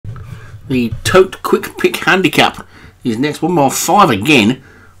The Totequickpick Handicap is next. 1 mile 5 again.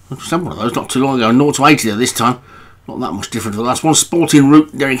 I just had one of those not too long ago. 0 to 80 there this time. Not that much different for the last one. Sporting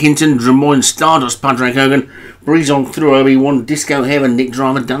Route, Derek Hinton, Drummoyne Stardust, Padraig Hogan, Breeze on Through, Obi-Wan, Disco Heaven, Nick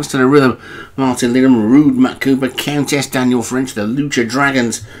Driver, Dance to the Rhythm, Martin Lidham, Rude, Matt Cooper, Countess, Daniel French, the Lucha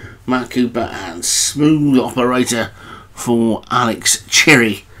Dragons, Matt Cooper, and Smooth Operator for Alex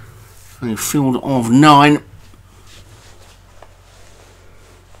Cherry. A field of 9.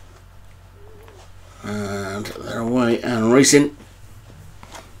 And they're away and racing.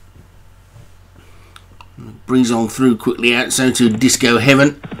 Breeze on Through quickly out, so to Disco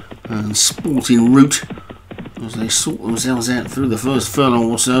Heaven and Sporting Route as they sort themselves out through the first furlong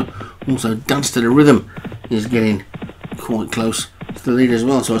or so. Also Dance to the Rhythm is getting quite close to the lead as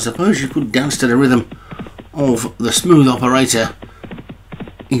well, so I suppose you could dance to the rhythm of the Smooth Operator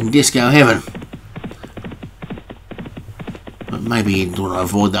in Disco Heaven, but maybe you'd want to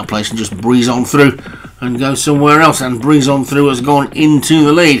avoid that place and just breeze on through and go somewhere else. And Breeze on Through has gone into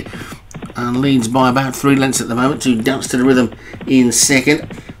the lead and leads by about 3 lengths at the moment to Dance to the Rhythm in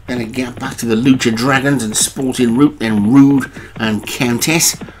second. Then a gap back to the Lucha Dragons and Sporting Route, then Rude and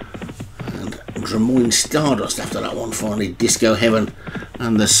Countess. And Drummoyne Stardust after that one, finally Disco Heaven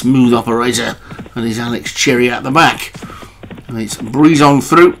and the Smooth Operator, and his Alex Cherry at the back. And it's Breeze on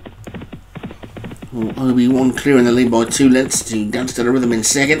Through. Obi-Wan clearing the lead by 2 lengths to Dance to the Rhythm in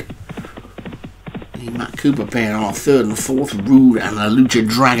second. The Matt Cooper pair are 3rd and 4th, Rude and the Lucha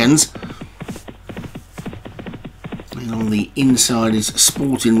Dragons. And on the inside is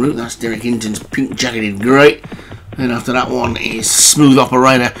Sporting Route, that's Derek Hinton's pink jacketed grey. Then after that one is Smooth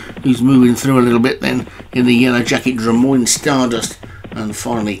Operator, who's moving through a little bit. Then in the yellow jacket, Drummoyne Stardust, and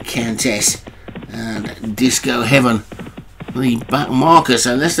finally Countess and Disco Heaven, the back marker.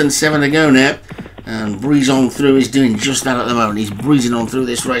 So less than 7 to go now, and Breeze on Through is doing just that at the moment. He's breezing on through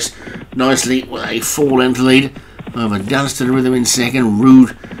this race nicely with a 4-length lead over Dance to the Rhythm in second.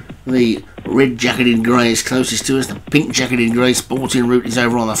 Rude, the red jacketed grey, is closest to us. The pink jacketed grey Sporting Route is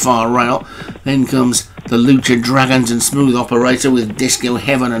over on the far rail. Then comes the Lucha Dragons and Smooth Operator with Disco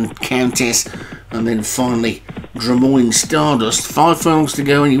Heaven and Countess, and then finally Drummoyne Stardust. 5 furlongs to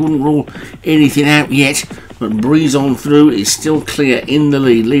go and you wouldn't rule anything out yet, but Breeze on Through is still clear in the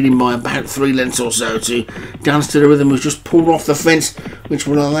lead, leading by about 3 lengths or so to Dance to the Rhythm, who's just pulled off the fence, which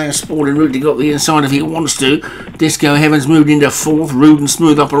will allow Sporting Route to go up the inside if he wants to. Disco Heaven's moved into 4th, Rude and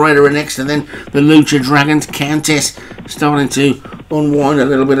Smooth Operator are next, and then the Lucha Dragons. Countess starting to unwind a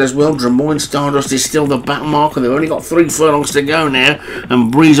little bit as well. Drummoyne Stardust is still the back marker. They've only got 3 furlongs to go now,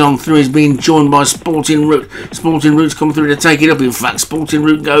 and Breeze on Through is being joined by Sporting Route. Sporting Route's come through to take it up. In fact, Sporting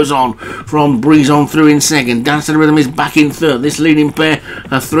Route goes on from Breeze on Through in second. Dance to the Rhythm is back in 3rd. This leading pair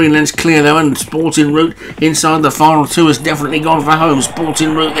are 3 lengths clear though, and Sporting Route inside the final 2 has definitely gone for home.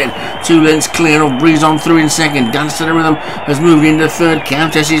 Sporting Route then 2 lengths clear of Breeze on Through in second. Dance to the Rhythm has moved into 3rd.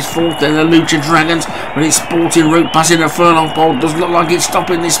 Countess is 4th. Then the Lucha Dragons, but it's Sporting Route passing a furlong pole. Doesn't look like it's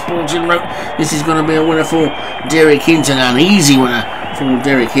stopping this Sporting Route. This is going to be a winner for Derek Hinton, an easy winner for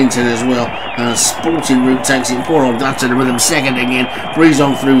Derek Hinton as well. Sporting Route takes it. Poor old Dance to the Rhythm second again. Breeze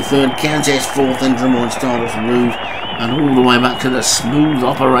on Through 3rd. Countess 4th, and Drummoyne Stardust, Rude, and all the way back to the Smooth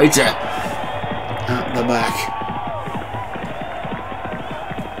Operator at the back.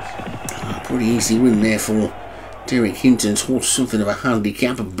 A pretty easy win there for Derek Hinton's horse. Something of a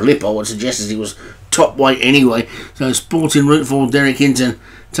handicap, a blip I would suggest, as he was top weight anyway. So Sporting Route for Derek Hinton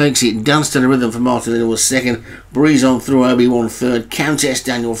takes it. Dance to the Rhythm for Martin Little was second. Breeze on Through Obi-Wan 3rd. Countess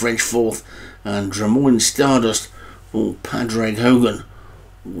Daniel French 4th, and Drummoyne Stardust for Padraig Hogan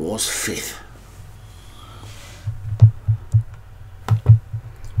was 5th.